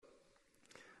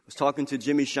was talking to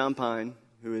Jimmy Champagne,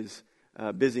 who is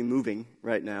busy moving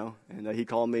right now. And he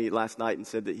called me last night and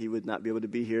said that he would not be able to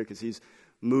be here because he's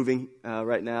moving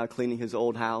right now, cleaning his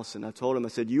old house. And I told him, I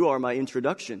said, you are my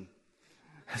introduction.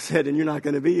 I said, and you're not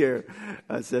going to be here.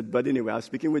 I said, but anyway, I was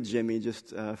speaking with Jimmy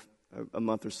just a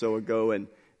month or so ago. And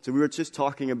so we were just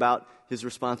talking about his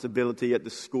responsibility at the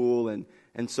school. And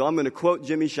so I'm going to quote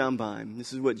Jimmy Champagne.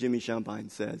 This is what Jimmy Champagne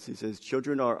says. He says,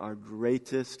 children are our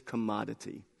greatest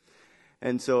commodity.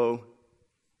 And so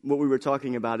what we were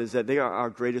talking about is that they are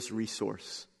our greatest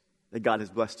resource that God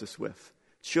has blessed us with.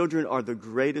 Children are the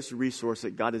greatest resource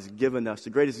that God has given us,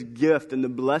 the greatest gift and the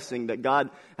blessing that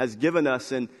God has given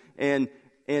us. And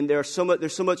there's so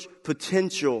much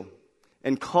potential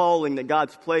and calling that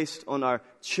God's placed on our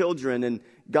children. And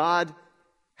God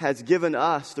has given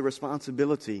us the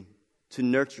responsibility to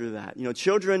nurture that. You know,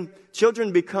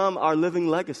 children become our living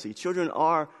legacy. Children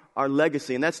are our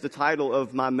legacy. And that's the title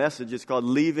of my message. It's called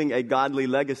Leaving a Godly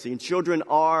Legacy. And children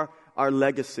are our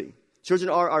legacy. Children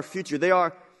are our future. They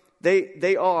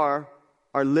are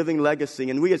our living legacy.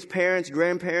 And we as parents,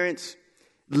 grandparents,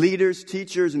 leaders,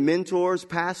 teachers, mentors,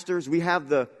 pastors, we have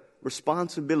the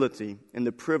responsibility and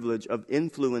the privilege of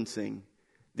influencing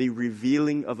the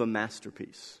revealing of a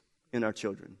masterpiece in our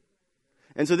children.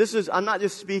 And so I'm not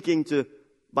just speaking to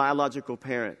biological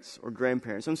parents or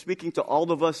grandparents. I'm speaking to all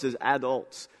of us as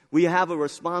adults. We have a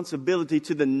responsibility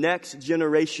to the next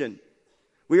generation.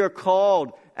 We are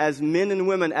called as men and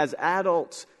women, as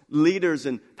adults, leaders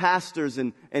and pastors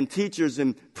and teachers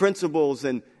and principals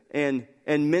and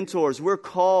mentors. We're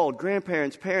called,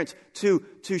 grandparents, parents,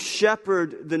 to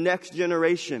shepherd the next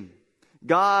generation.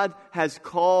 God has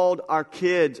called our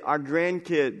kids, our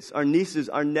grandkids, our nieces,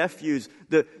 our nephews,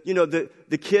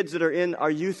 the kids that are in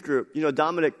our youth group. You know,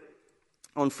 Dominic,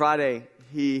 on Friday,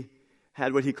 he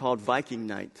had what he called Viking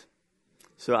night.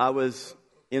 So I was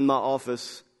in my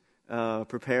office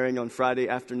preparing on Friday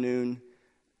afternoon,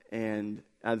 and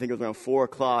I think it was around 4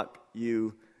 o'clock.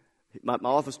 My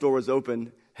office door was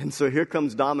open, and so here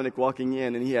comes Dominic walking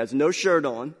in, and he has no shirt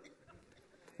on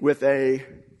with a...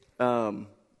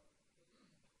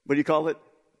 what do you call it?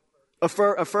 A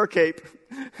fur cape.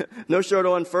 No shirt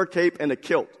on, fur cape, and a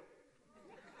kilt.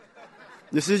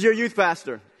 This is your youth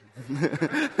pastor.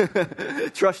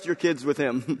 Trust your kids with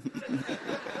him.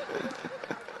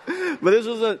 But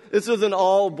this was an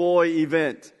all-boy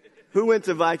event. Who went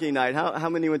to Viking night? How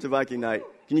many went to Viking night?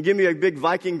 Can you give me a big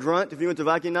Viking grunt if you went to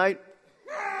Viking night?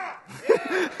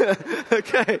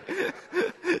 Okay.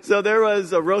 So there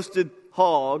was a roasted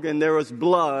hog, and there was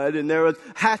blood, and there was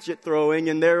hatchet throwing,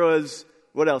 and there was,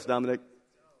 what else, Dominic?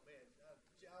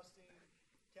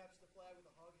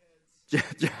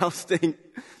 Jousting.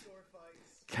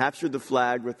 Captured the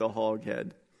flag with the hog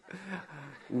head.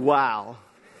 Wow.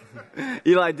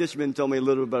 Eli Dishman told me a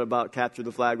little bit about capture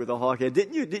the flag with a hog head.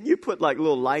 Didn't you put like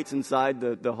little lights inside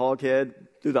the hog head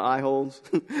through the eye holes?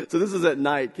 So this is at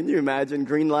night. Can you imagine?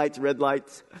 Green lights, red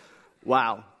lights.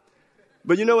 Wow.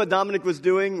 But you know what Dominic was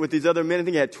doing with these other men? I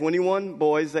think he had 21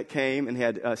 boys that came, and he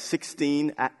had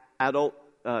 16 adult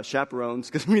chaperones,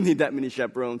 because we need that many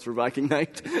chaperones for Viking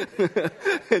night.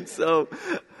 And so,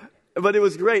 but it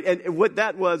was great. And what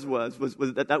that was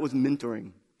that was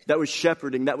mentoring. That was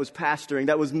shepherding. That was pastoring.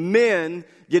 That was men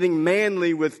getting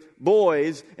manly with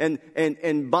boys and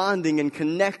bonding and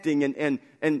connecting.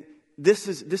 And this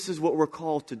is what we're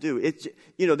called to do. It's,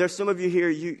 you know, there's some of you here,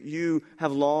 you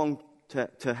have longed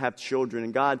to have children,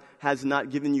 and God has not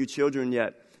given you children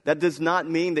yet. That does not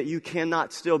mean that you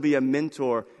cannot still be a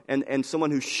mentor and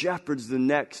someone who shepherds the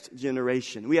next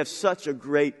generation. We have such a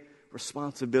great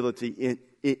responsibility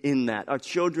in that. Our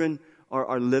children are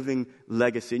our living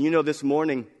legacy. And you know, this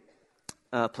morning,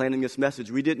 planning this message,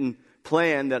 we didn't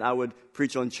plan that I would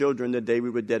preach on children the day we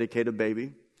would dedicate a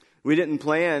baby. We didn't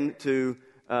plan to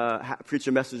preach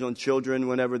a message on children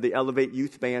whenever the Elevate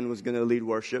Youth Band was going to lead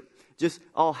worship. Just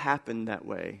all happened that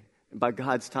way by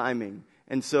God's timing.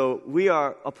 And so we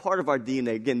are a part of our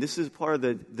DNA. Again, this is part of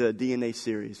the DNA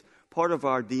series. Part of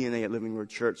our DNA at Living Word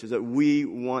Church is that we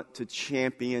want to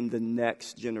champion the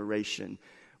next generation,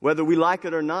 whether we like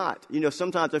it or not. You know,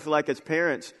 sometimes I feel like as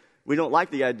parents, we don't like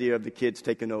the idea of the kids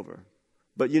taking over.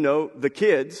 But you know, the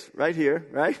kids right here,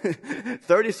 right?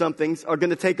 30-somethings are going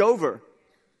to take over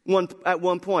at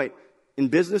one point in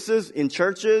businesses, in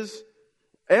churches,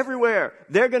 everywhere.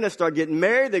 They're going to start getting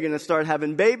married. They're going to start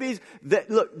having babies.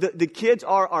 Look, the kids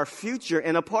are our future.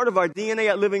 And a part of our DNA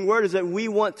at Living Word is that we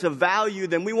want to value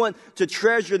them. We want to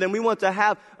treasure them. We want to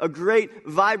have a great,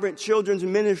 vibrant children's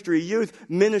ministry, youth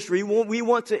ministry. We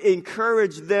want to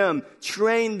encourage them,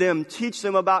 train them, teach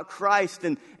them about Christ.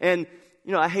 And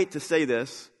you know, I hate to say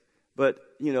this, but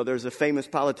there's a famous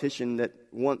politician that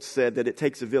once said that it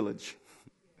takes a village.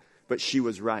 But she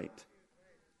was right.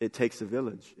 It takes a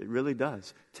village. It really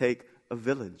does take a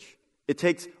village. It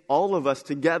takes all of us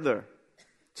together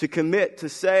to commit to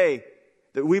say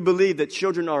that we believe that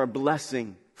children are a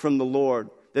blessing from the Lord,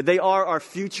 that they are our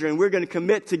future, and we're going to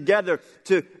commit together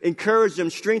to encourage them,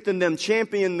 strengthen them,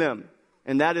 champion them.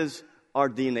 And that is our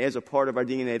DNA, as a part of our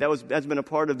DNA. That's been a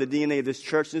part of the DNA of this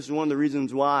church. This is one of the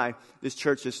reasons why this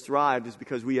church has thrived, is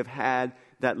because we have had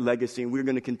that legacy, and we're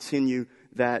going to continue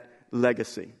that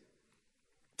legacy.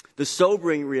 The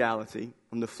sobering reality,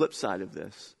 on the flip side of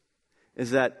this,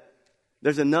 is that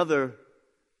there's another,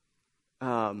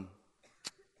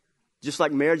 just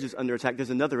like marriage is under attack, there's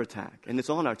another attack, and it's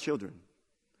on our children.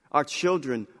 Our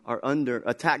children are under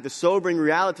attack. The sobering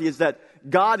reality is that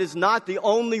God is not the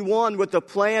only one with a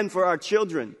plan for our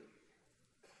children.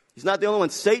 He's not the only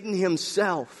one. Satan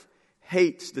himself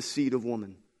hates the seed of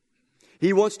woman.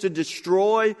 He wants to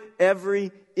destroy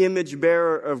every image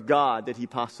bearer of God that he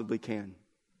possibly can.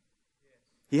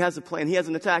 He has a plan. He has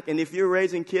an attack. And if you're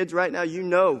raising kids right now, you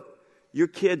know your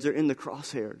kids are in the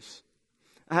crosshairs.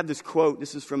 I have this quote.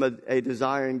 This is from a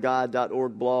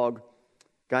desiringgod.org blog. A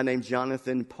guy named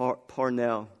Jonathan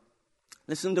Parnell.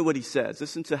 Listen to what he says.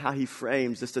 Listen to how he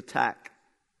frames this attack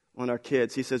on our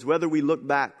kids. He says, whether we look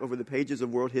back over the pages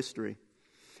of world history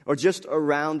or just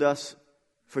around us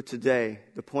for today,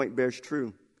 the point bears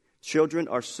true. Children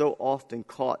are so often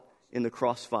caught in the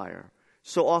crossfire,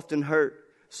 so often hurt,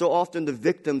 so often the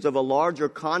victims of a larger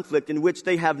conflict in which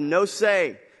they have no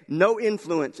say, no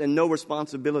influence, and no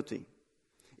responsibility.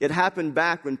 It happened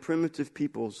back when primitive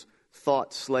peoples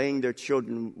thought slaying their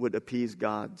children would appease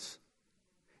gods,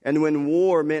 and when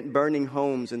war meant burning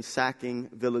homes and sacking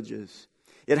villages.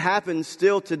 It happens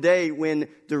still today when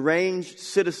deranged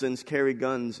citizens carry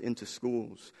guns into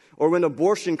schools, or when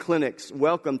abortion clinics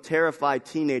welcome terrified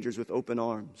teenagers with open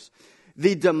arms.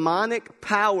 The demonic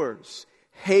powers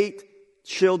hate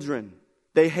children.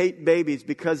 They hate babies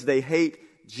because they hate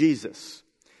Jesus.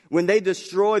 When they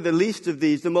destroy the least of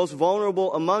these, the most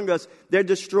vulnerable among us, they're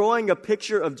destroying a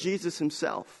picture of Jesus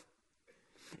himself.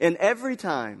 And every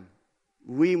time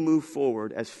we move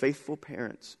forward as faithful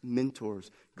parents,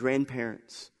 mentors,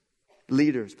 grandparents,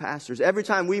 leaders, pastors, every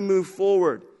time we move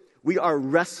forward, we are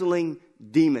wrestling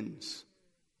demons.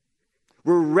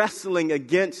 We're wrestling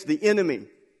against the enemy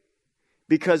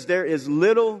because there is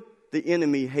little the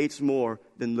enemy hates more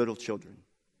than little children.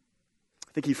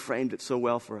 I think he framed it so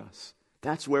well for us.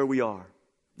 That's where we are.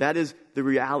 That is the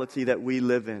reality that we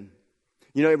live in.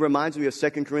 You know, it reminds me of 2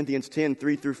 Corinthians 10,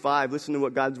 3-5. Listen to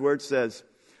what God's word says.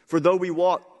 For though we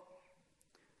walk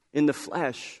in the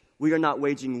flesh, we are not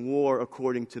waging war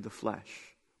according to the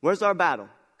flesh. Where's our battle?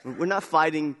 We're not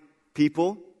fighting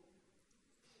people.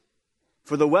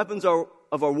 For the weapons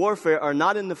of our warfare are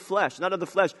not in the flesh, not of the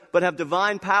flesh, but have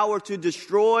divine power to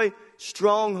destroy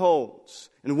strongholds.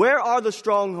 And where are the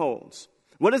strongholds?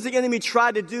 What does the enemy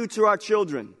try to do to our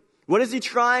children? What is he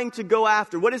trying to go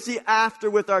after? What is he after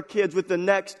with our kids, with the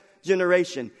next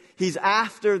generation? He's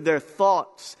after their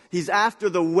thoughts. He's after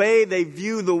the way they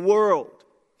view the world.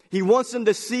 He wants them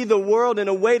to see the world in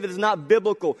a way that is not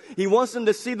biblical. He wants them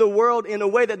to see the world in a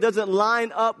way that doesn't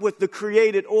line up with the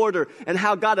created order and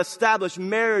how God established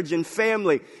marriage and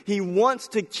family. He wants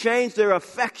to change their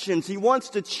affections. He wants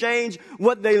to change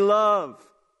what they love.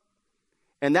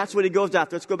 And that's what he goes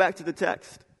after. Let's go back to the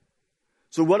text.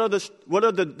 So what are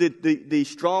the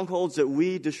strongholds that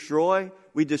we destroy?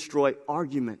 We destroy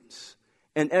arguments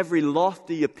and every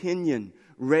lofty opinion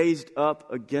raised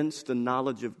up against the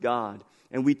knowledge of God.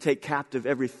 And we take captive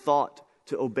every thought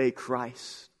to obey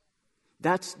Christ.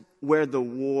 That's where the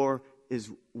war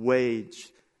is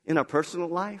waged. In our personal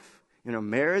life, in our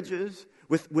marriages,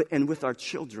 and with our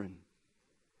children.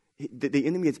 The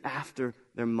enemy is after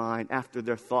their mind, after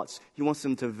their thoughts. He wants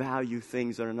them to value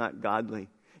things that are not godly.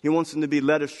 He wants them to be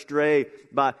led astray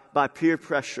by peer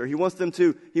pressure. He wants them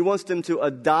to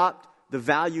adopt the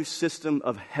value system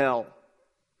of hell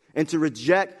and to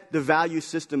reject the value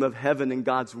system of heaven and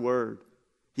God's word.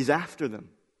 He's after them.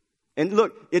 And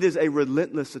look, it is a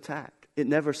relentless attack. It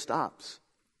never stops.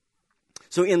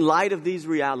 So in light of these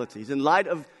realities, in light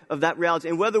of that reality,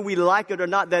 and whether we like it or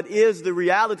not, that is the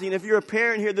reality. And if you're a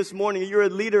parent here this morning, or you're a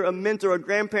leader, a mentor, a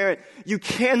grandparent, you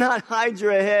cannot hide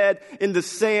your head in the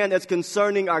sand as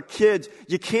concerning our kids.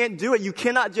 You can't do it. You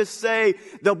cannot just say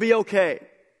they'll be okay.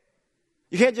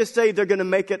 You can't just say they're going to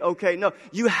make it okay. No,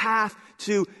 you have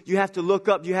to look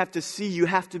up, you have to see, you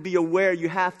have to be aware, you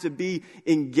have to be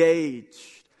engaged.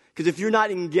 Because if you're not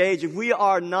engaged, if we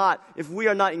are not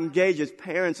engaged as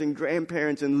parents and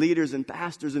grandparents and leaders and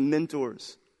pastors and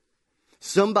mentors,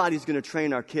 somebody's going to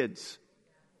train our kids.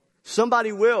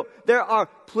 Somebody will. There are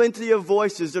plenty of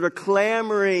voices that are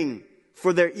clamoring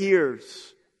for their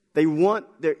ears. They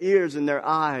want their ears and their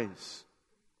eyes.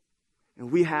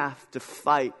 And we have to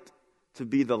fight to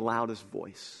be the loudest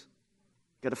voice.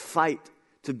 Got to fight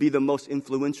to be the most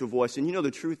influential voice. And you know,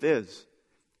 the truth is,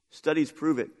 studies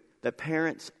prove it, that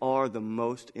parents are the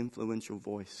most influential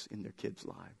voice in their kids'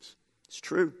 lives. It's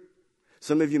true.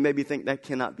 Some of you maybe think that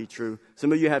cannot be true.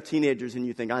 Some of you have teenagers and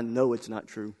you think, I know it's not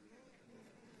true.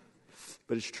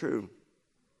 But it's true.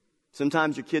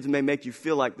 Sometimes your kids may make you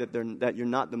feel like that you're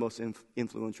not the most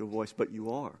influential voice, but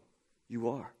you are. You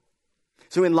are.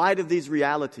 So in light of these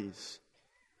realities,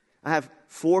 I have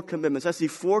 4 commitments. I see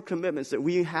 4 commitments that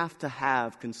we have to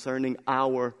have concerning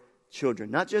our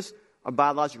children. Not just our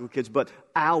biological kids, but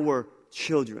our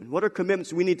children. What are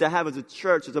commitments we need to have as a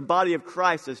church, as a body of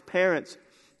Christ, as parents,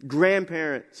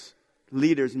 grandparents,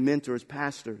 leaders, mentors,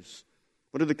 pastors?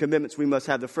 What are the commitments we must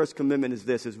have? The first commitment is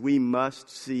this, is we must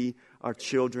see our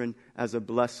children as a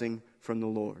blessing from the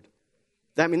Lord.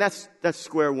 That's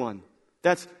square one.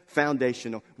 That's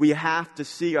foundational. We have to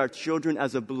see our children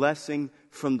as a blessing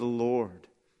from the Lord.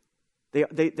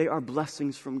 They are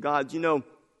blessings from God. You know,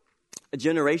 a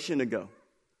generation ago,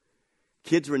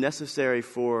 kids were necessary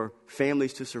for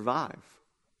families to survive.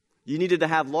 You needed to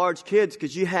have large kids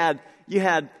because you had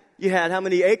how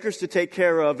many acres to take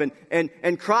care of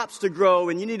and crops to grow,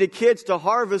 and you needed kids to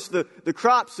harvest the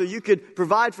crops so you could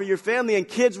provide for your family, and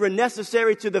kids were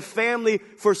necessary to the family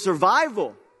for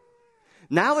survival.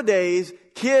 Nowadays,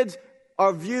 kids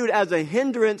are viewed as a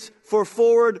hindrance for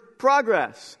forward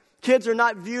progress. Kids are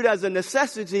not viewed as a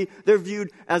necessity, they're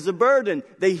viewed as a burden.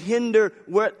 They hinder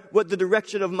what the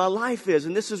direction of my life is.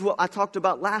 And this is what I talked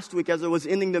about last week as I was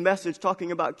ending the message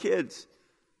talking about kids.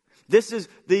 This is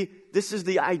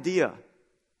the idea.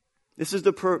 This is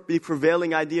the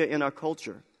prevailing idea in our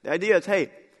culture. The idea is,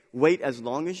 hey, wait as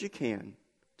long as you can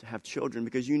to have children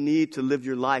because you need to live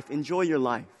your life. Enjoy your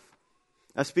life.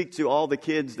 I speak to all the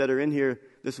kids that are in here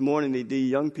this morning, the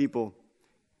young people.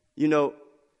 You know,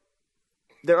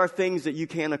 there are things that you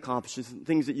can accomplish,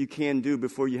 things that you can do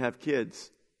before you have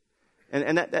kids.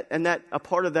 And that a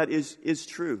part of that is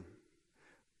true.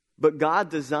 But God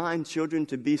designed children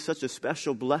to be such a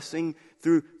special blessing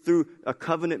through a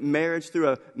covenant marriage, through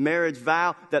a marriage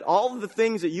vow, that all of the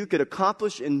things that you could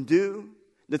accomplish and do,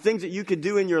 the things that you could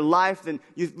do in your life that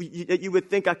you would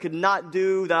think I could not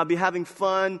do, that I'll be having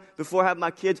fun before I have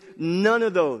my kids, none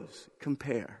of those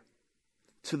compare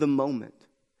to the moment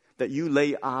that you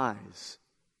lay eyes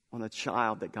on a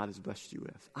child that God has blessed you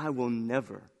with. I will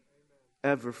never,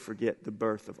 ever forget the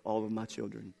birth of all of my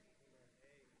children.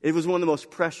 It was one of the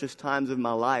most precious times of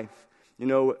my life. You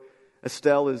know,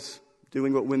 Estelle is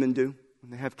doing what women do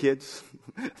when they have kids.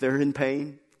 They're in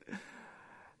pain.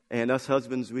 And us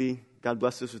husbands, God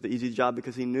blessed us with the easy job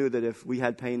because He knew that if we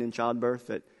had pain in childbirth,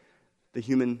 that the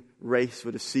human race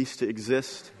would have ceased to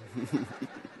exist.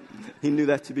 He knew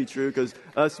that to be true because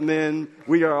us men,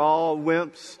 we are all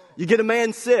wimps. You get a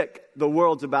man sick, the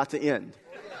world's about to end.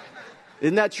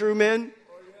 Isn't that true, men?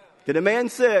 Get a man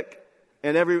sick,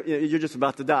 and you're just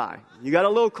about to die. You got a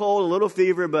little cold, a little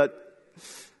fever, but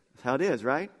that's how it is,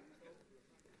 right?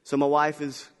 So my wife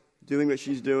is doing what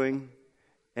she's doing,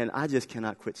 and I just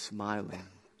cannot quit smiling.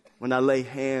 When I lay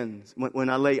when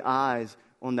I lay eyes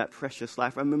on that precious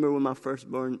life. I remember when my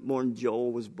firstborn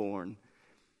Joel was born.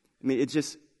 I mean,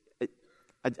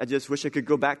 I just wish I could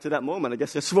go back to that moment. I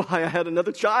guess that's why I had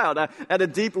another child. I had a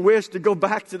deep wish to go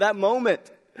back to that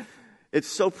moment. It's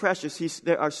so precious.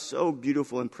 They are so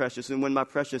beautiful and precious. And when my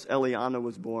precious Eliana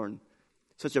was born,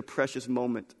 such a precious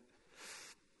moment.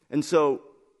 And so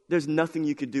there's nothing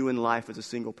you could do in life as a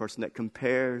single person that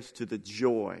compares to the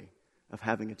joy of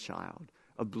having a child,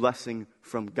 a blessing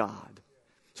from God.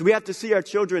 So we have to see our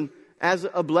children as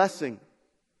a blessing.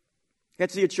 We have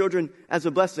to see our children as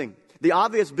a blessing. The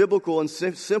obvious biblical and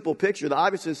simple picture, the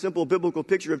obvious and simple biblical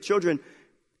picture of children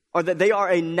are that they are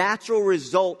a natural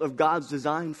result of God's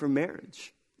design for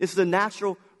marriage. It's the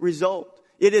natural result.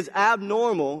 It is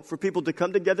abnormal for people to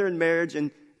come together in marriage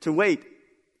and to wait,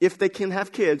 if they can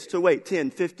have kids, to wait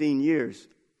 10, 15 years.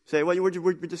 Say, well, we're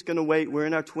just going to wait. We're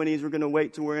in our 20s. We're going to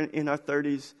wait till we're in our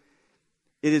 30s.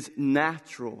 It is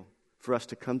natural for us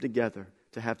to come together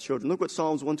to have children. Look what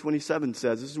Psalms 127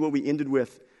 says. This is what we ended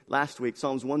with last week.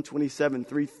 Psalms 127,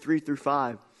 3 through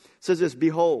 5. It says this,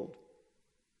 Behold,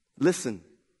 listen,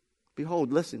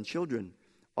 children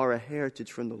are a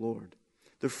heritage from the Lord.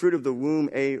 The fruit of the womb,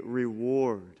 a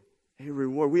reward. A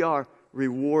reward. We are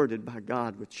rewarded by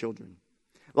God with children.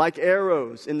 Like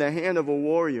arrows in the hand of a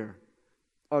warrior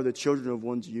are the children of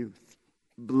one's youth.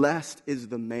 Blessed is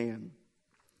the man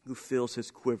who fills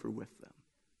his quiver with them.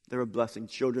 They're a blessing.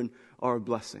 Children are a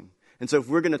blessing. And so if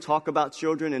we're going to talk about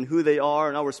children and who they are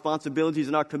and our responsibilities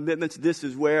and our commitments, this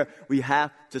is where we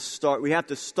have to start. We have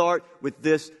to start with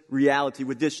this reality,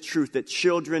 with this truth that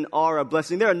children are a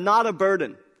blessing. They are not a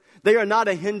burden. They are not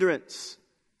a hindrance.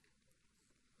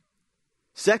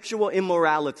 Sexual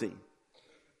immorality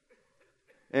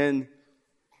and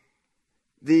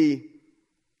the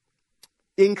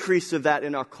increase of that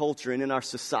in our culture and in our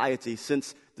society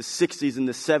since the 60s and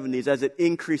the 70s, as it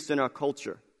increased in our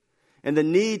culture, and the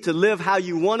need to live how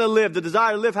you want to live, the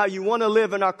desire to live how you want to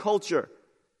live in our culture,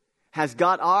 has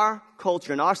got our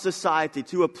culture and our society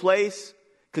to a place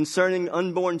concerning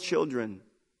unborn children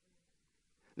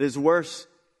that is worse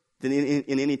than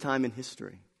in any time in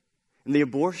history. And the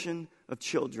abortion of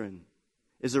children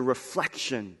is a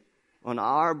reflection on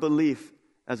our belief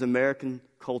as American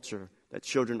culture that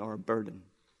children are a burden.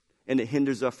 And it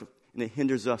hinders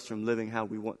us from living how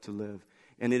we want to live.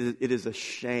 And it is a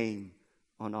shame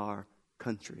on our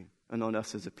country and on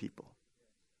us as a people.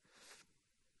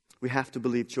 We have to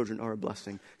believe children are a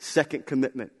blessing. Second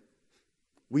commitment,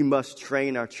 we must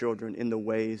train our children in the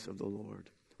ways of the Lord.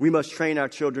 We must train our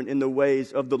children in the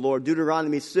ways of the Lord.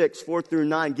 Deuteronomy 6, 4 through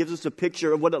 9 gives us a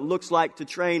picture of what it looks like to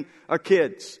train our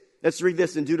kids. Let's read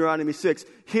this in Deuteronomy 6.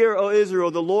 Hear, O Israel,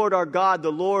 the Lord our God,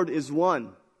 the Lord is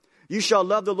one. You shall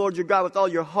love the Lord your God with all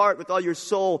your heart, with all your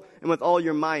soul, and with all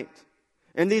your might.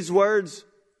 And these words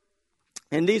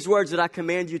that I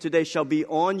command you today shall be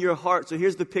on your heart. So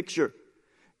here's the picture.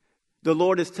 The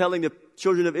Lord is telling the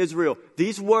children of Israel,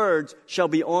 these words shall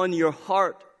be on your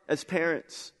heart as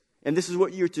parents. And this is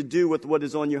what you're to do with what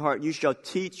is on your heart. You shall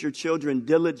teach your children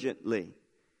diligently.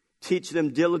 Teach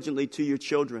them diligently to your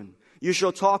children. You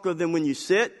shall talk of them when you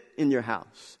sit in your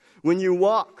house, when you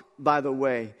walk by the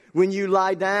way, when you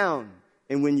lie down,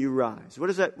 and when you rise. What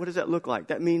does that look like?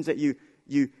 That means that you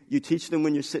teach them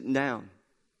when you're sitting down.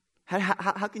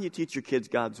 How can you teach your kids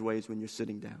God's ways when you're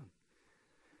sitting down?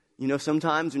 You know,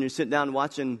 sometimes when you're sitting down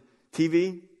watching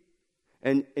TV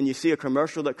and you see a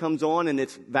commercial that comes on and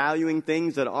it's valuing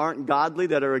things that aren't godly,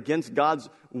 that are against God's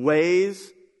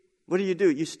ways, what do?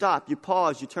 You stop, you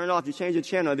pause, you turn off, you change the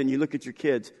channel, and then you look at your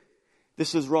kids.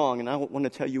 This is wrong, and I want to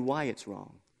tell you why it's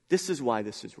wrong. This is why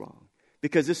this is wrong.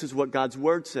 Because this is what God's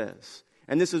Word says.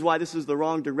 And this is why this is the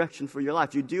wrong direction for your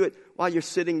life. You do it while you're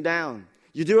sitting down.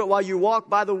 You do it while you walk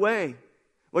by the way.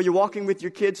 While you're walking with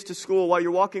your kids to school. While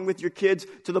you're walking with your kids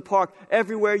to the park.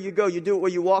 Everywhere you go, you do it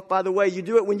while you walk by the way. You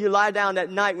do it when you lie down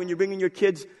at night, when you're bringing your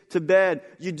kids to bed.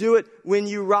 You do it when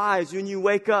you rise, when you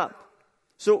wake up.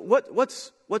 So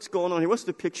what's going on here? What's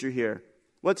the picture here?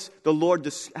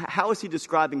 How is he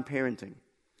describing parenting?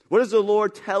 What is the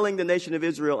Lord telling the nation of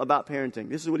Israel about parenting?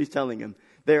 This is what he's telling them.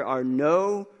 There are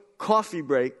no coffee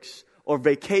breaks or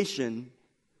vacations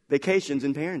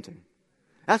in parenting.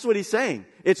 That's what he's saying.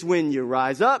 It's when you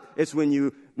rise up. It's when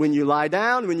you lie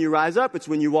down. When you rise up. It's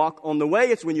when you walk on the way.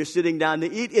 It's when you're sitting down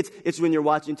to eat. It's when you're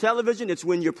watching television. It's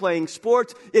when you're playing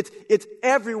sports. It's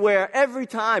everywhere, every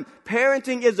time.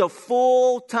 Parenting is a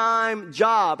full-time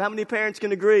job. How many parents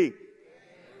can agree?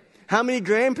 How many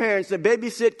grandparents that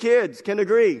babysit kids can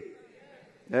agree?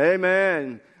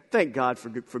 Amen. Thank God for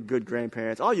good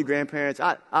grandparents. All you grandparents,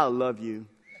 I love you.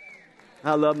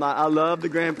 I love the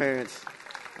grandparents.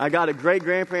 I got a great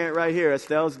grandparent right here,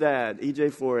 Estelle's dad, E.J.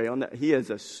 Forey. He is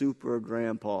a super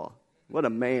grandpa. What a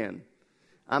man.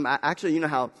 Actually, you know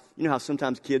how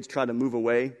sometimes kids try to move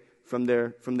away from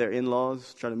their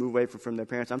in-laws, try to move away from their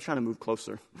parents. I'm trying to move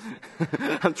closer.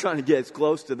 I'm trying to get as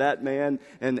close to that man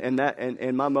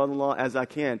and my mother-in-law as I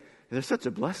can. They're such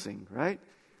a blessing, right?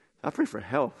 I pray for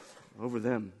health over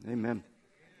them. Amen.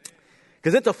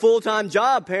 Because it's a full-time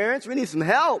job, parents. We need some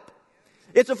help.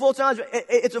 It's a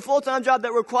full-time job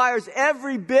that requires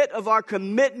every bit of our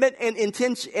commitment and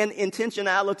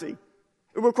intentionality.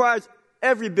 It requires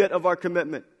every bit of our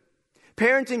commitment.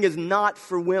 Parenting is not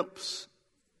for wimps.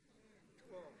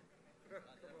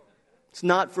 It's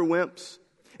not for wimps.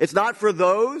 It's not for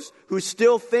those who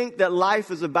still think that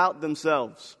life is about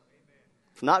themselves.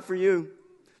 It's not for you.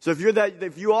 So if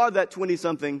you are that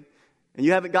 20-something and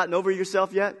you haven't gotten over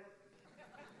yourself yet,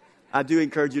 I do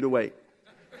encourage you to wait.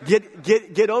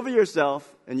 Get over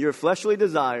yourself and your fleshly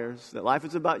desires, that life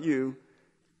is about you,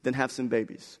 then have some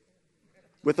babies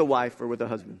with a wife or with a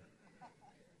husband.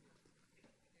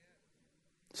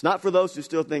 It's not for those who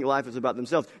still think life is about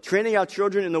themselves. Training our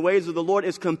children in the ways of the Lord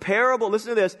is comparable. Listen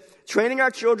to this. Training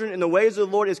our children in the ways of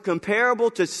the Lord is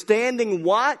comparable to standing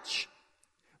watch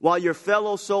while your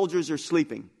fellow soldiers are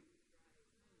sleeping.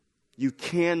 You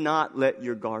cannot let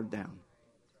your guard down.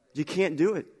 You can't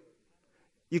do it.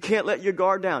 You can't let your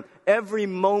guard down. Every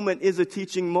moment is a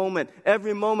teaching moment.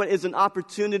 Every moment is an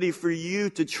opportunity for you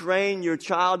to train your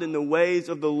child in the ways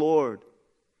of the Lord.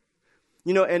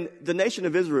 You know, and the nation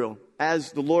of Israel,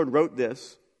 as the Lord wrote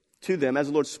this to them, as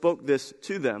the Lord spoke this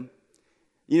to them,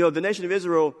 you know, the nation of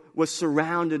Israel was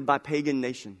surrounded by pagan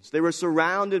nations. They were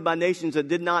surrounded by nations that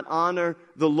did not honor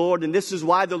the Lord. And this is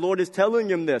why the Lord is telling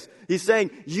them this. He's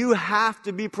saying, you have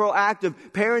to be proactive.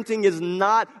 Parenting is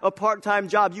not a part-time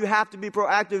job. You have to be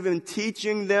proactive in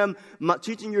teaching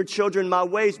your children my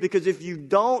ways. Because if you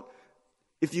don't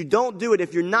do it,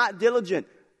 if you're not diligent,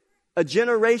 a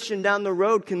generation down the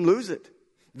road can lose it.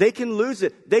 They can lose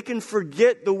it. They can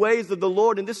forget the ways of the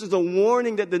Lord. And this is a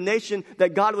warning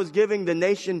that God was giving the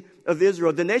nation of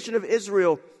Israel. The nation of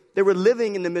Israel, they were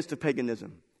living in the midst of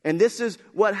paganism. And this is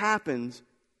what happens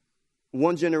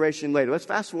one generation later. Let's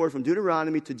fast forward from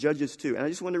Deuteronomy to Judges 2. And I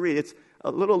just want to read. It's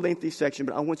a little lengthy section,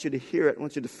 but I want you to hear it. I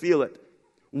want you to feel it.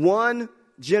 One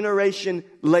generation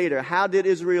later, how did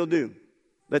Israel do?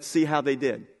 Let's see how they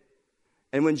did.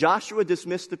 And when Joshua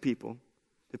dismissed the people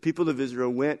of Israel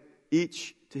went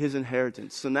each to his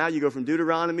inheritance. So now you go from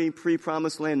Deuteronomy,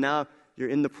 pre-promised land, now you're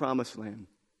in the promised land.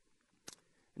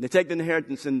 And they take the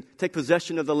inheritance and take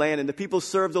possession of the land, and the people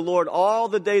serve the Lord all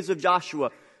the days of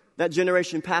Joshua. That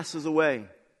generation passes away.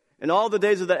 And all the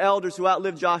days of the elders who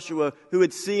outlived Joshua, who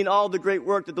had seen all the great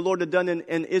work that the Lord had done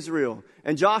in Israel.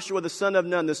 And Joshua, the son of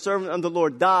Nun, the servant of the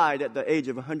Lord, died at the age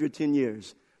of 110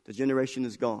 years. The generation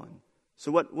is gone.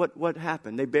 So what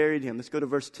happened? They buried him. Let's go to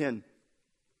verse 10.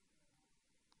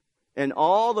 And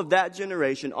all of that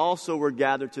generation also were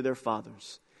gathered to their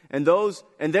fathers. And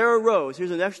there arose,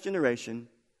 here's the next generation,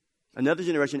 another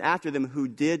generation after them who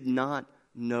did not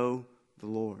know the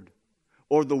Lord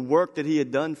or the work that he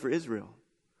had done for Israel.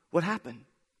 What happened?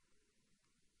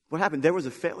 What happened? There was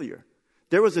a failure.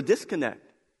 There was a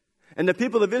disconnect. And the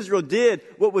people of Israel did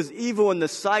what was evil in the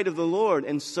sight of the Lord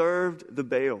and served the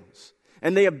Baals.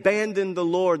 And they abandoned the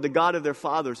Lord, the God of their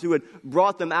fathers, who had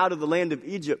brought them out of the land of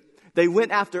Egypt. They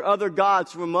went after other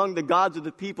gods from among the gods of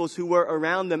the peoples who were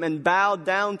around them and bowed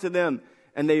down to them,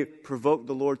 and they provoked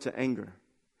the Lord to anger.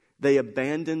 They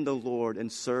abandoned the Lord and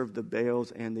served the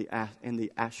Baals and the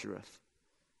Ashereth.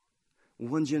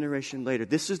 One generation later,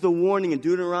 this is the warning in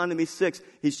Deuteronomy 6.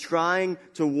 He's trying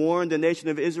to warn the nation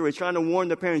of Israel. He's trying to warn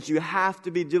the parents. You have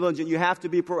to be diligent. You have to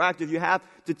be proactive. You have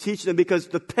to teach them, because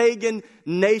the pagan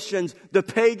nations, the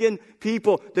pagan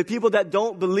people, the people that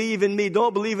don't believe in me,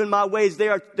 don't believe in my ways,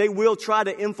 they will try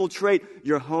to infiltrate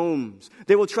your homes.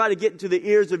 They will try to get into the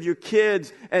ears of your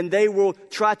kids, and they will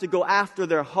try to go after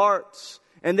their hearts,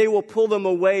 and they will pull them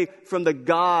away from the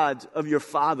God of your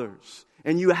fathers.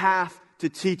 And you have to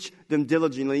teach them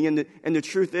diligently. And the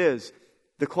truth is,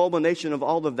 the culmination of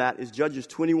all of that is Judges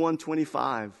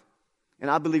 21:25.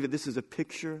 And I believe that this is a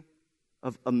picture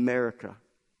of America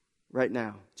right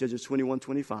now. Judges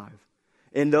 21:25.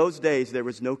 In those days, there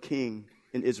was no king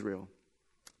in Israel.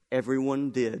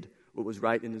 Everyone did what was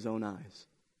right in his own eyes.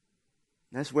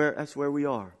 That's where we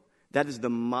are. That is the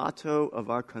motto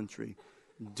of our country.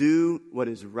 Do what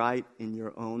is right in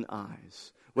your own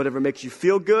eyes. Whatever makes you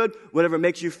feel good, whatever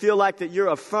makes you feel like that you're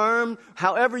affirmed,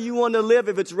 however you want to live,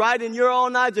 if it's right in your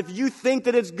own eyes, if you think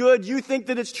that it's good, you think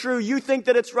that it's true, you think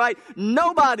that it's right,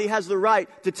 nobody has the right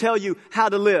to tell you how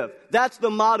to live. That's the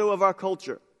motto of our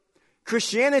culture.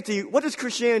 Christianity, what does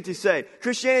Christianity say?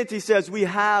 Christianity says we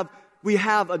have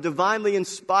a divinely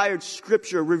inspired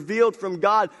scripture revealed from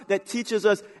God that teaches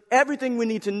us everything we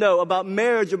need to know about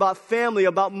marriage, about family,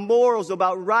 about morals,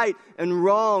 about right and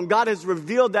wrong. God has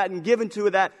revealed that and given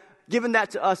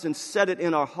that to us and set it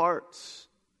in our hearts.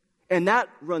 And that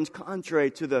runs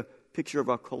contrary to the picture of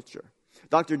our culture.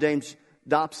 Dr. James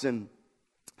Dobson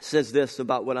says this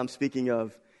about what I'm speaking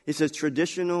of. He says,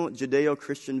 traditional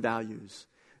Judeo-Christian values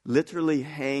literally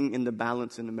hang in the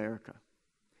balance in America.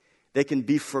 They can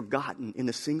be forgotten in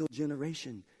a single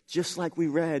generation, just like we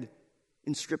read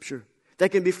in Scripture. They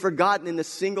can be forgotten in a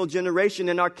single generation,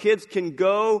 and our kids can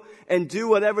go and do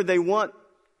whatever they want,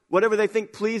 whatever they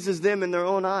think pleases them in their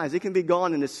own eyes. It can be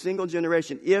gone in a single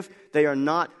generation if they are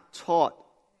not taught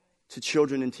to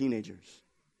children and teenagers.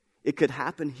 It could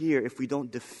happen here if we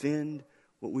don't defend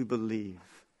what we believe.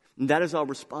 And that is our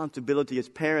responsibility as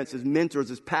parents, as mentors,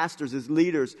 as pastors, as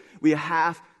leaders. We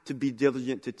have to be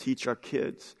diligent to teach our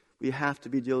kids. We have to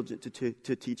be diligent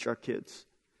to teach our kids.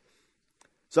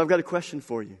 So I've got a question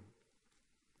for you.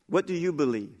 What do you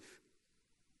believe?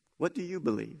 What do you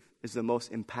believe is the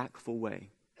most impactful way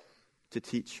to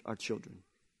teach our children?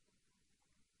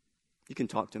 You can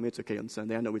talk to me. It's okay on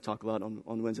Sunday. I know we talk a lot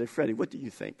on Wednesday. Freddie, what do you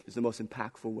think is the most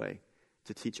impactful way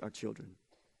to teach our children?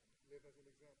 Live as an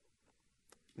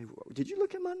example. Did you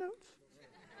look at my notes?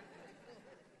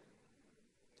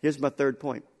 Here's my third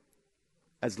point.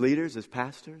 As leaders, as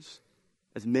pastors,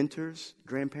 as mentors,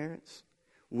 grandparents,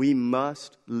 we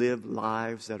must live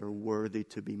lives that are worthy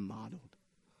to be modeled.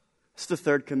 It's the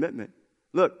third commitment.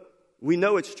 Look, we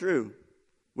know it's true.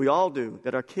 We all do,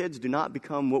 that our kids do not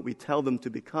become what we tell them to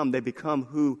become. They become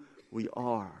who we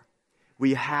are.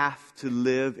 We have to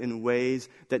live in ways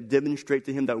that demonstrate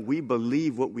to him that we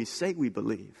believe what we say we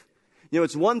believe. You know,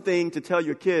 it's one thing to tell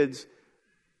your kids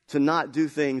to not do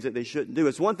things that they shouldn't do.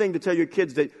 It's one thing to tell your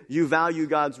kids that you value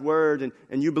God's word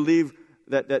and you believe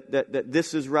that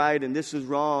this is right and this is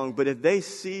wrong. But if they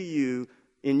see you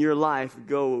in your life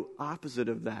go opposite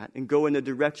of that and go in a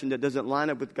direction that doesn't line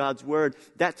up with God's word,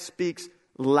 that speaks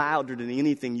louder than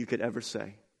anything you could ever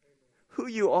say. Who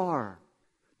you are,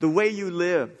 the way you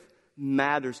live,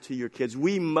 matters to your kids.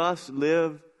 We must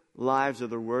live lives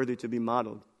that are worthy to be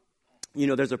modeled. You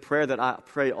know, there's a prayer that I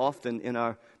pray often in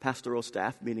our pastoral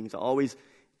staff meetings. I always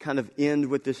kind of end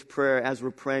with this prayer as we're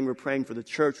praying for the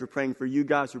church, we're praying for you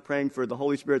guys, we're praying for the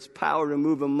Holy Spirit's power to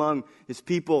move among his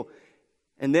people.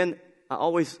 And then I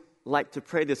always like to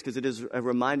pray this because it is a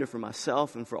reminder for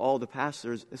myself and for all the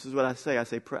pastors. This is what I say. I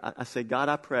say, God,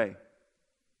 I pray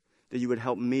that you would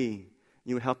help me,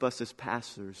 you would help us as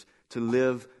pastors to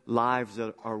live lives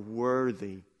that are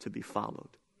worthy to be followed.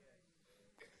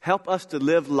 Help us to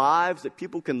live lives that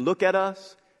people can look at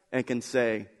us and can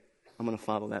say, I'm going to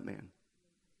follow that man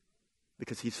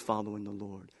because he's following the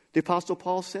Lord. The Apostle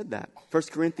Paul said that. 1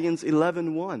 Corinthians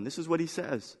 11:1. This is what he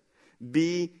says.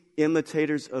 Be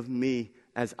imitators of me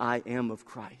as I am of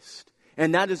Christ.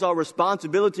 And that is our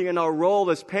responsibility and our role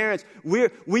as parents. We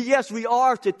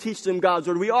are to teach them God's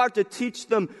word. We are to teach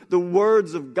them the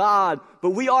words of God.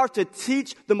 But we are to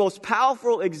teach the most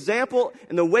powerful example,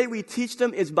 and the way we teach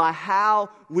them is by how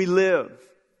we live.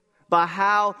 By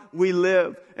how we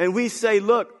live. And we say,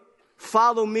 look,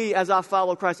 follow me as I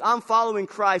follow Christ. I'm following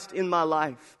Christ in my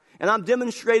life. And I'm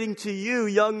demonstrating to you,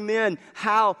 young men,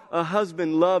 how a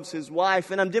husband loves his wife.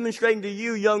 And I'm demonstrating to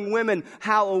you, young women,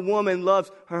 how a woman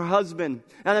loves her husband.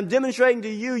 And I'm demonstrating to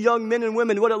you, young men and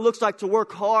women, what it looks like to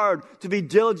work hard, to be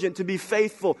diligent, to be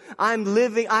faithful. I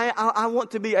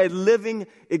want to be a living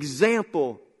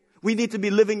example. We need to be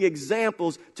living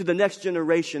examples to the next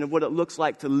generation of what it looks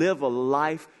like to live a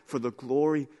life for the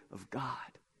glory of God.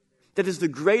 That is the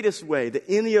greatest way that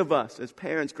any of us as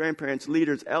parents, grandparents,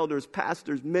 leaders, elders,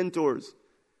 pastors, mentors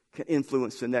can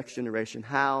influence the next generation,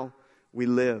 how we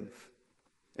live.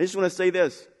 I just want to say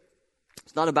this.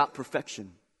 It's not about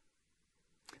perfection.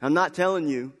 I'm not telling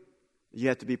you you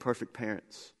have to be perfect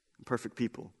parents, perfect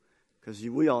people, because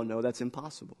we all know that's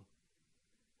impossible.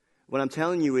 What I'm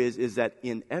telling you is that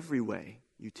in every way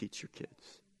you teach your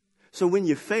kids. So when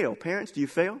you fail, parents, do you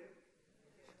fail?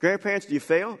 Grandparents, do you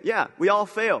fail? Yeah, we all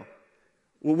fail.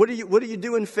 Well, what do you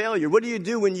do in failure? What do you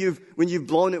do when you've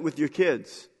blown it with your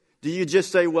kids? Do you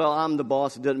just say, well, I'm the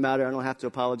boss, it doesn't matter, I don't have to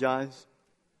apologize?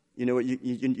 You know, what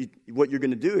you're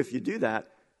going to do if you do that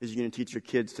is you're going to teach your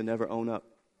kids to never own up.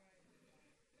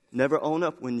 Never own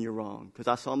up when you're wrong. Because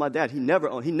I saw my dad, he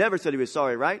never said he was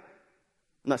sorry, right?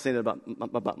 I'm not saying that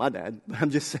about my dad, but I'm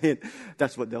just saying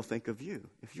that's what they'll think of you,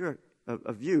 if you're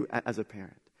of you as a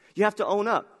parent. You have to own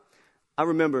up. I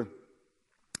remember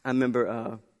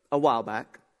a while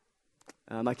back,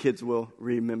 my kids will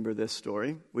remember this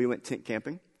story. We went tent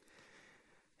camping,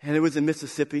 and it was in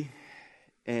Mississippi,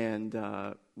 and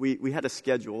we had a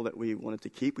schedule that we wanted to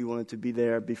keep. We wanted to be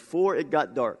there before it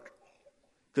got dark,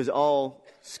 because all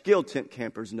skilled tent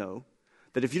campers know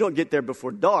that if you don't get there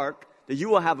before dark, that you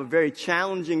will have a very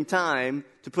challenging time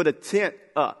to put a tent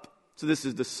up. So this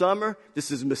is the summer,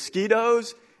 this is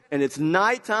mosquitoes, and it's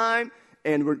nighttime,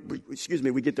 and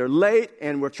we get there late,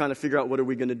 and we're trying to figure out what are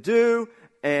we going to do.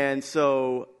 And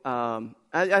so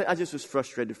I just was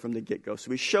frustrated from the get-go. So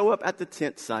we show up at the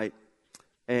tent site,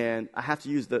 and I have to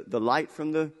use the light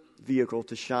from the vehicle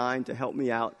to shine to help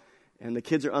me out. And the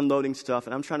kids are unloading stuff,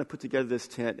 and I'm trying to put together this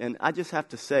tent. And I just have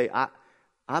to say,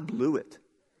 I blew it.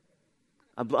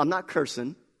 I'm not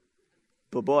cursing,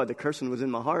 but boy, the cursing was in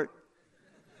my heart.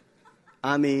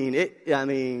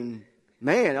 Man,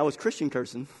 I was Christian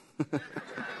cursing.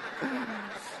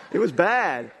 It was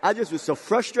bad. I just was so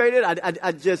frustrated. I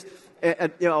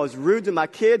was rude to my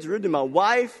kids, rude to my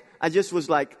wife. I just was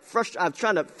like frustrated. I'm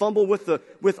trying to fumble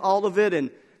with all of it,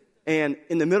 and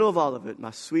in the middle of all of it,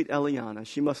 my sweet Eliana,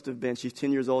 she's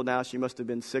 10 years old now. She must have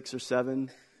been 6 or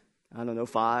 7, I don't know,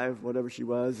 5, whatever she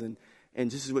was. And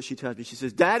this is what she tells me. She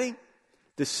says, "Daddy,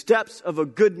 the steps of a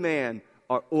good man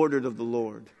are ordered of the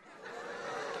Lord."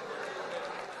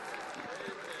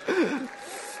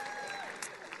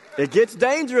 It gets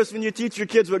dangerous when you teach your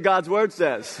kids what God's Word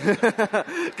says,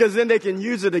 because then they can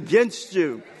use it against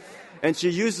you. And she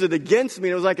used it against me.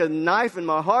 And it was like a knife in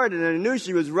my heart. And I knew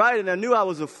she was right. And I knew I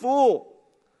was a fool.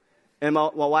 And my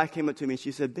wife came up to me and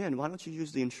she said, Ben, why don't you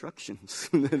use the instructions?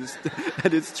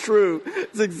 And it's true.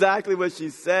 It's exactly what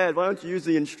she said. Why don't you use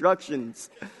the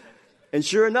instructions? And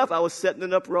sure enough, I was setting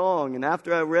it up wrong. And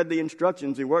after I read the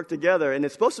instructions, we worked together. And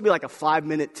it's supposed to be like a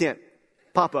 5-minute tent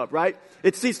pop-up, right?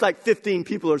 It seats like 15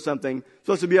 people or something. It's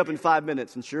supposed to be up in 5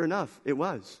 minutes. And sure enough, it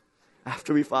was.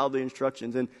 After we followed the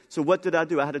instructions. And so what did I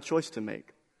do? I had a choice to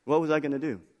make. What was I going to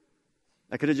do?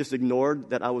 I could have just ignored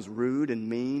that I was rude and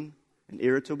mean and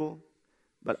irritable.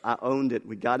 But I owned it.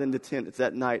 We got in the tent. It's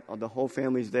that night. The whole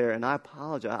family's there. And I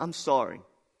apologize. I'm sorry.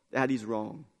 Daddy's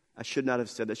wrong. I should not have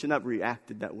said that. I should not have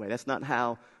reacted that way. That's not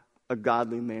how a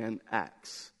godly man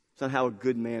acts. It's not how a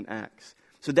good man acts.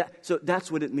 So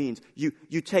that's what it means.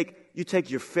 You take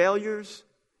your failures,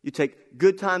 you take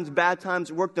good times, bad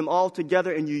times, work them all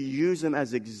together, and you use them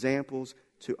as examples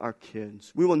to our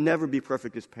kids. We will never be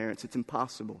perfect as parents. It's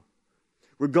impossible.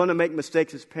 We're going to make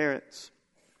mistakes as parents.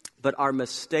 But our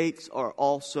mistakes are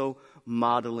also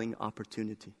modeling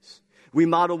opportunities. We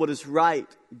model what is right,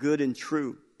 good, and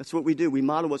true. That's what we do. We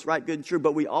model what's right, good, and true.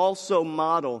 But we also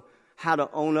model how to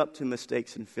own up to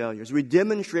mistakes and failures. We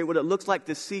demonstrate what it looks like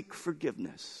to seek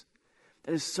forgiveness.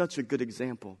 That is such a good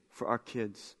example for our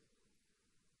kids.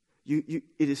 It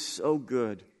is so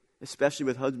good, especially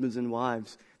with husbands and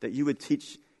wives, that you would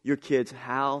teach your kids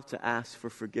how to ask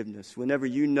for forgiveness. Whenever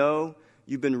you know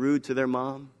you've been rude to their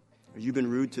mom, or you've been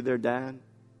rude to their dad,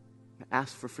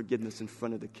 ask for forgiveness in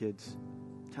front of the kids.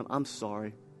 Tell them, I'm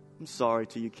sorry. I'm sorry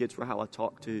to you kids for how I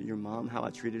talked to your mom, how I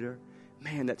treated her.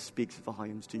 Man, that speaks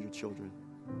volumes to your children.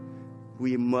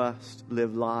 We must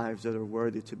live lives that are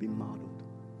worthy to be modeled.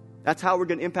 That's how we're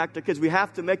going to impact our kids. We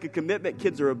have to make a commitment.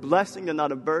 Kids are a blessing and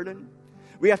not a burden.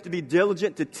 We have to be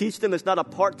diligent to teach them. It's not a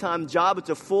part-time job. It's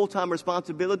a full-time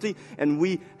responsibility. And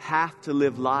we have to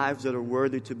live lives that are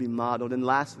worthy to be modeled. And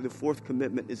lastly, the fourth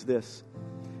commitment is this,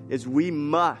 is we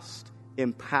must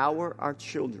empower our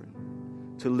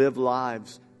children to live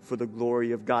lives for the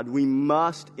glory of God. We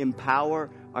must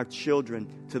empower our children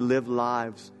to live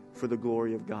lives for the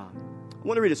glory of God. I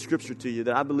want to read a scripture to you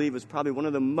that I believe is probably one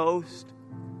of the most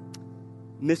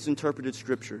misinterpreted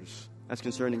scriptures as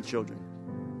concerning children.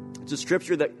 It's a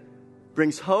scripture that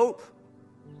brings hope,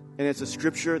 and it's a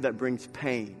scripture that brings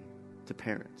pain to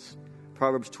parents.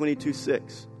 Proverbs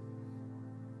 22:6.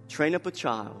 Train up a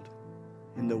child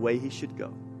in the way he should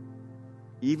go.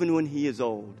 Even when he is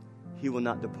old, he will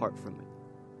not depart from it.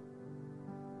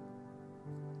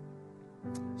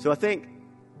 So I think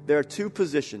there are two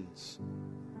positions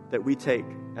that we take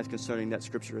as concerning that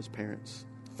scripture as parents.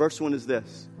 First one is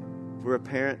this. If we're a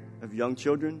parent of young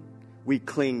children, we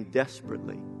cling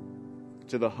desperately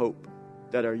to the hope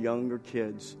that our younger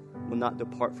kids will not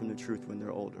depart from the truth when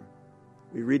they're older.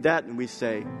 We read that and we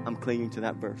say, I'm clinging to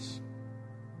that verse.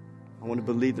 I want to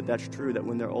believe that that's true, that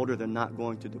when they're older, they're not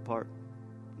going to depart.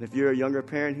 And if you're a younger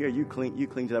parent here, you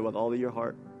cling to that with all of your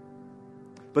heart.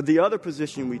 But the other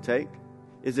position we take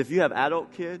is if you have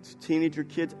adult kids, teenager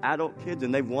kids, adult kids,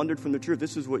 and they've wandered from the truth,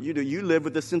 this is what you do. You live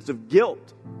with a sense of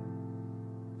guilt.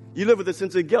 You live with a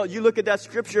sense of guilt. You look at that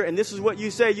scripture and this is what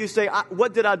you say. You say,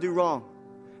 what did I do wrong?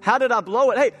 How did I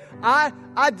blow it? Hey,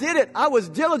 I did it. I was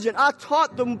diligent. I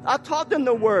taught them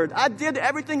the word. I did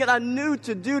everything that I knew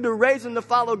to do to raise them to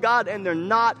follow God, and they're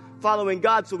not following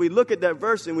God. So we look at that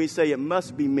verse and we say, it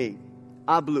must be me.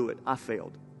 I blew it. I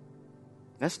failed.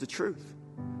 That's the truth.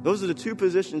 Those are the two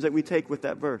positions that we take with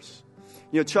that verse.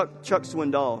 You know, Chuck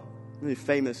Swindoll, really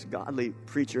famous godly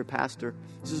preacher, pastor,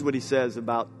 this is what he says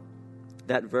about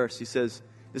that verse. He says,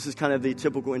 this is kind of the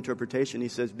typical interpretation. He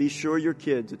says, be sure your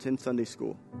kids attend Sunday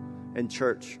school and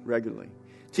church regularly.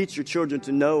 Teach your children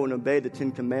to know and obey the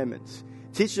 10 Commandments.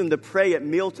 Teach them to pray at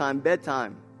mealtime,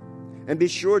 bedtime. And be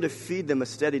sure to feed them a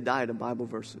steady diet of Bible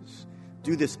verses.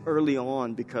 Do this early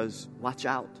on because, watch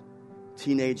out,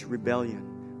 teenage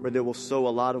rebellion, where they will sow a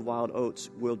lot of wild oats,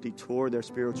 will detour their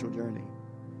spiritual journey.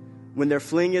 When their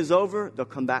fling is over, they'll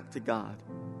come back to God.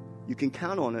 You can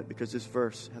count on it because this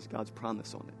verse has God's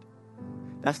promise on it.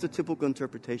 That's the typical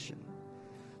interpretation.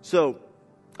 So,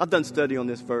 I've done study on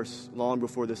this verse long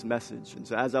before this message. And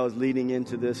so as I was leading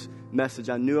into this message,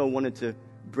 I knew I wanted to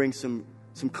bring some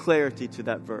clarity to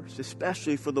that verse,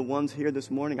 especially for the ones here this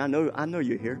morning. I know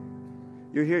you're here.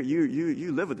 You're here.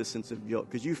 You live with a sense of guilt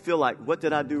because you feel like, what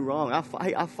did I do wrong?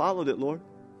 I followed it, Lord.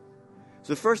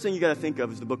 So the first thing you got to think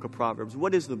of is the book of Proverbs.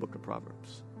 What is the book of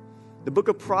Proverbs? The book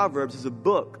of Proverbs is a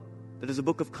book that is a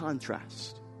book of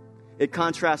contrast. It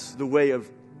contrasts the way of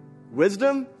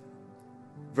wisdom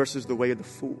versus the way of the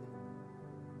fool.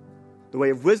 The way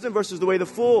of wisdom versus the way of the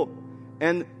fool.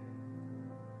 And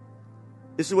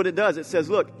This is what it does. It says,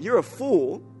 look, you're a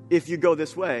fool if you go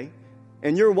this way,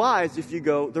 and you're wise if you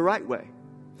go the right way.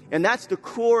 And that's the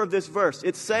core of this verse.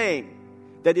 It's saying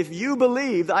that if you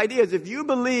believe, the idea is if you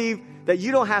believe that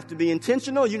you don't have to be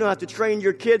intentional, you don't have to train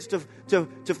your kids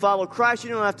to follow Christ, you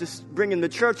don't have to bring in the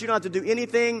church, you don't have to do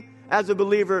anything as a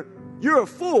believer, you're a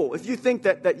fool if you think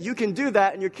that you can do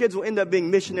that and your kids will end up being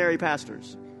missionary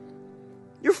pastors.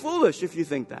 You're foolish if you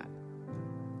think that.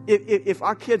 If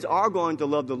our kids are going to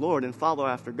love the Lord and follow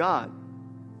after God,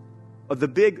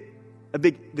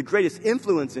 the greatest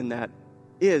influence in that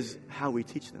is how we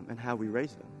teach them and how we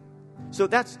raise them. So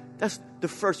that's the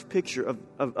first picture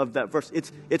of that verse.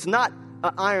 It's not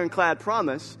an ironclad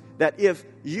promise that if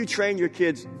you train your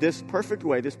kids this perfect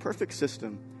way, this perfect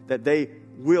system, that they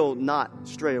will not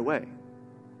stray away.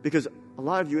 Because a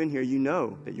lot of you in here, you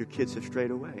know that your kids have strayed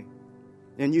away.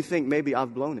 And you think, maybe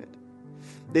I've blown it.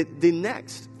 The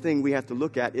next thing we have to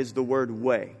look at is the word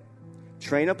way.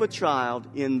 Train up a child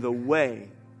in the way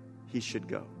he should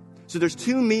go. So there's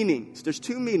two meanings. There's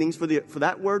two meanings for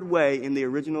that word way in the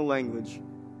original language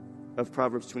of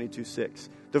Proverbs 22:6.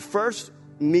 The first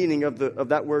meaning of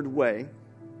that word way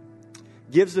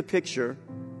gives a picture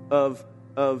of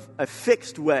a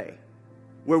fixed way,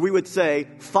 where we would say,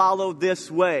 follow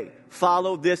this way,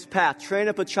 follow this path. Train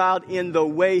up a child in the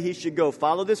way he should go.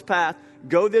 Follow this path,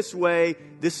 go this way.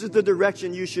 This is the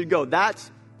direction you should go.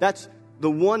 That's the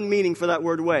one meaning for that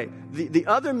word way. The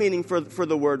other meaning for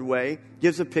the word way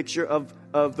gives a picture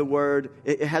of the word,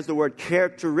 it has the word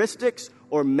characteristics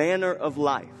or manner of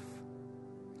life.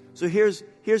 So here's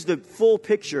the full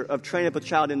picture of train up a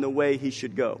child in the way he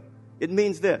should go. It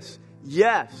means this.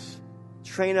 Yes,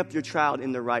 train up your child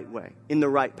in the right way, in the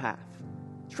right path.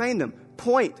 Train them.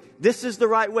 Point. This is the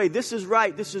right way. This is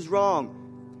right. This is wrong.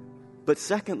 But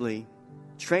secondly,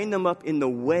 train them up in the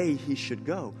way he should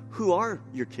go. Who are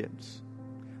your kids?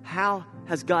 How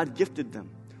has God gifted them?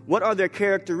 What are their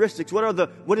characteristics?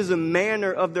 What is the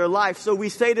manner of their life? So we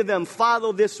say to them,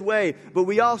 follow this way. But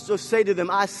we also say to them,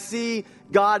 I see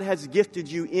God has gifted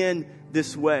you in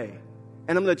this way.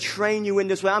 And I'm going to train you in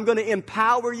this way. I'm going to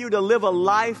empower you to live a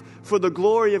life for the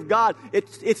glory of God.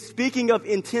 It's speaking of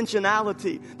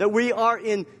intentionality, that we are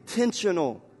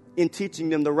intentional in teaching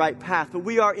them the right path. But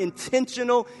we are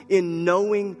intentional in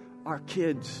knowing our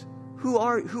kids. Who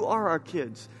are our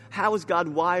kids? How has God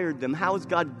wired them? How has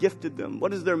God gifted them?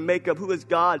 What is their makeup? Who has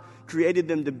God created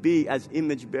them to be as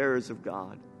image bearers of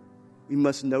God? We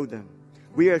must know them.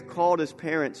 We are called as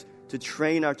parents to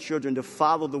train our children to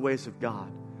follow the ways of God.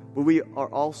 But we are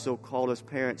also called as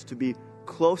parents to be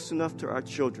close enough to our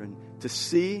children to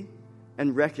see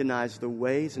and recognize the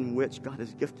ways in which God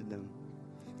has gifted them,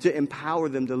 to empower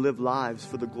them to live lives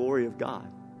for the glory of God.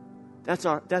 That's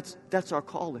our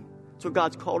calling. That's what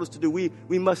God's called us to do.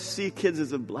 We must see kids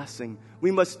as a blessing.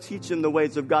 We must teach them the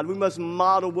ways of God. We must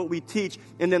model what we teach.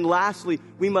 And then lastly,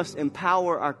 we must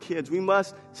empower our kids. We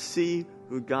must see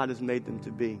who God has made them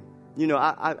to be. You know,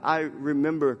 I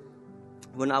remember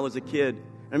when I was a kid,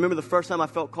 I remember the first time I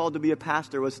felt called to be a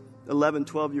pastor was 11,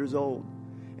 12 years old.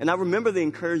 And I remember the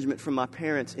encouragement from my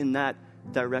parents in that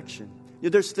direction. You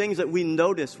know, there's things that we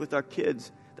notice with our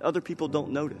kids that other people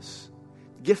don't notice.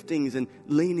 Giftings and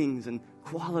leanings and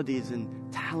qualities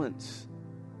and talents.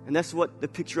 And that's what the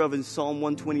picture of in Psalm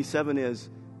 127 is.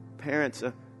 Parents,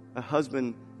 a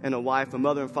husband and a wife, a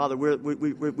mother and father,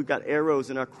 we've got arrows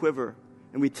in our quiver.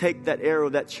 And we take that arrow,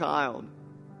 that child,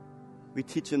 we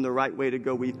teach them the right way to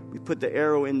go. We put the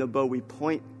arrow in the bow. We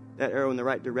point that arrow in the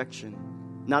right direction.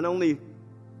 Not only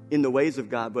in the ways of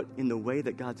God, but in the way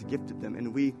that God's gifted them.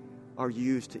 And we are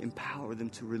used to empower them,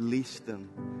 to release them,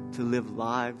 to live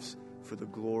lives for the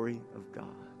glory of God.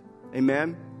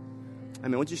 Amen?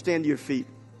 Amen. Won't you stand to your feet?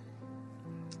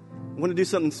 I want to do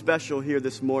something special here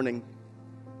this morning.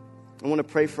 I want to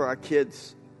pray for our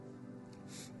kids.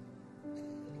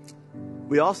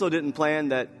 We also didn't plan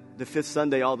that the fifth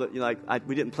Sunday,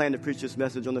 we didn't plan to preach this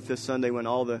message on the fifth Sunday when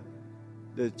all the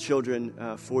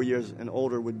children 4 years and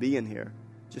older would be in here.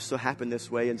 Just so happened this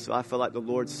way, and so I felt like the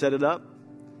Lord set it up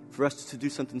for us to do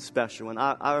something special. And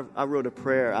I wrote a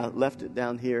prayer. I left it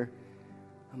down here.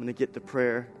 I'm going to get the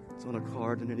prayer. It's on a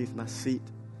card underneath my seat.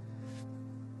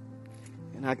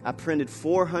 And I printed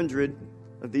 400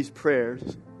 of these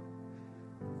prayers.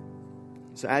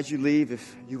 So as you leave,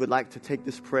 if you would like to take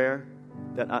this prayer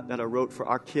that I wrote for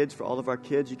our kids, for all of our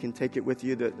kids, you can take it with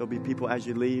you. There'll be people as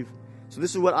you leave. So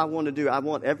this is what I want to do. I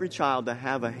want every child to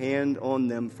have a hand on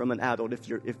them from an adult.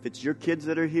 If it's your kids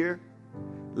that are here,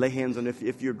 lay hands on them.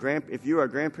 If you are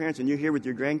grandparents and you're here with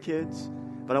your grandkids,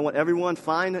 but I want everyone,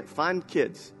 find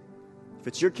kids. If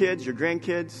it's your kids, your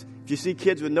grandkids, if you see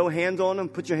kids with no hands on them,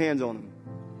 put your hands on them.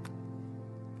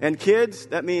 And kids,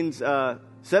 that means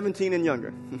 17 and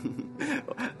younger.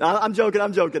 I'm joking.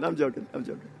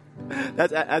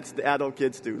 That's the adult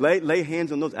kids too. Lay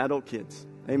hands on those adult kids.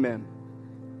 Amen.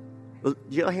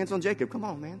 You lay hands on Jacob. Come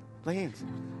on, man. Lay hands.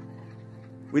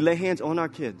 We lay hands on our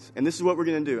kids. And this is what we're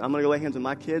going to do. I'm going to go lay hands on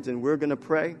my kids, and we're going to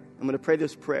pray. I'm going to pray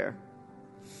this prayer.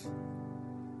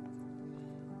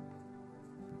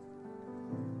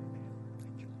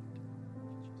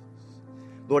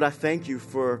 Lord, I thank you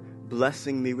for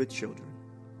blessing me with children.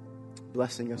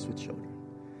 Blessing us with children.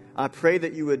 I pray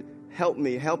that you would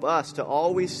help us to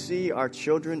always see our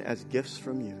children as gifts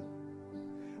from you.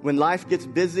 When life gets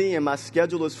busy and my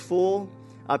schedule is full,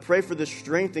 I pray for the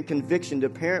strength and conviction to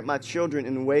parent my children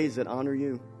in ways that honor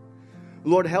you.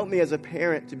 Lord, help me as a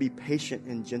parent to be patient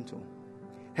and gentle.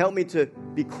 Help me to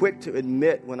be quick to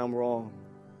admit when I'm wrong.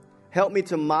 Help me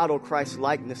to model Christ's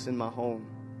likeness in my home.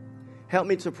 Help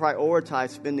me to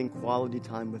prioritize spending quality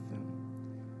time with them.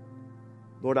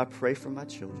 Lord, I pray for my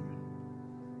children.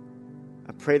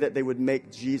 I pray that they would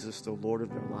make Jesus the Lord of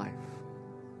their life.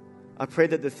 I pray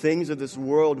that the things of this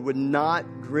world would not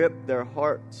grip their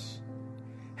hearts.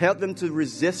 Help them to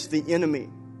resist the enemy.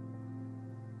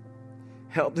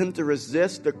 Help them to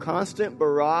resist the constant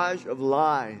barrage of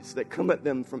lies that come at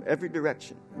them from every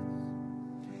direction.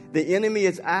 The enemy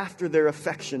is after their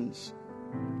affections.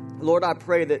 Lord, I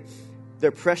pray that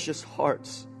their precious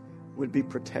hearts would be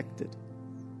protected.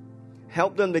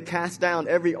 Help them to cast down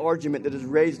every argument that is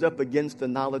raised up against the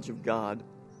knowledge of God.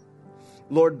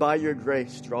 Lord, by your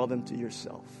grace, draw them to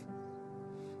yourself.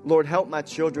 Lord, help my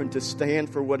children to stand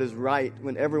for what is right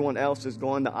when everyone else is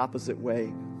going the opposite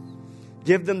way.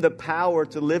 Give them the power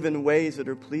to live in ways that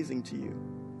are pleasing to you.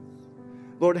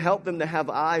 Lord, help them to have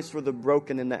eyes for the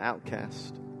broken and the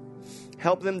outcast.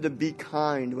 Help them to be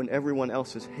kind when everyone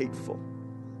else is hateful.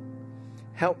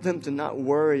 Help them to not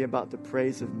worry about the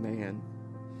praise of man,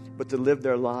 but to live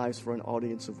their lives for an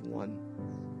audience of one.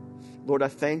 Lord, I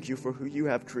thank you for who you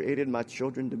have created my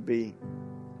children to be.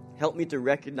 Help me to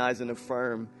recognize and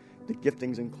affirm the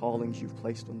giftings and callings you've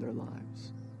placed on their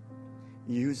lives.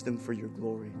 Use them for your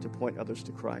glory to point others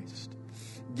to Christ.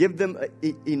 Give them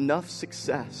enough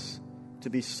success to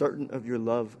be certain of your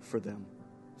love for them.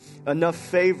 Enough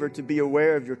favor to be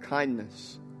aware of your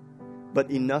kindness,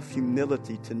 but enough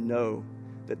humility to know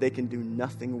that they can do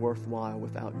nothing worthwhile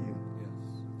without you.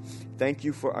 Yes. Thank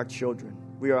you for our children.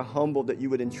 We are humbled that you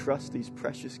would entrust these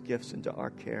precious gifts into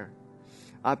our care.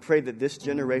 I pray that this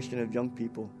generation of young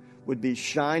people would be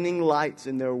shining lights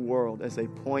in their world as they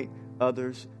point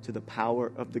others to the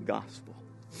power of the gospel.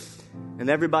 And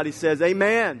everybody says,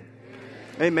 amen.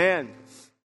 Amen. Amen.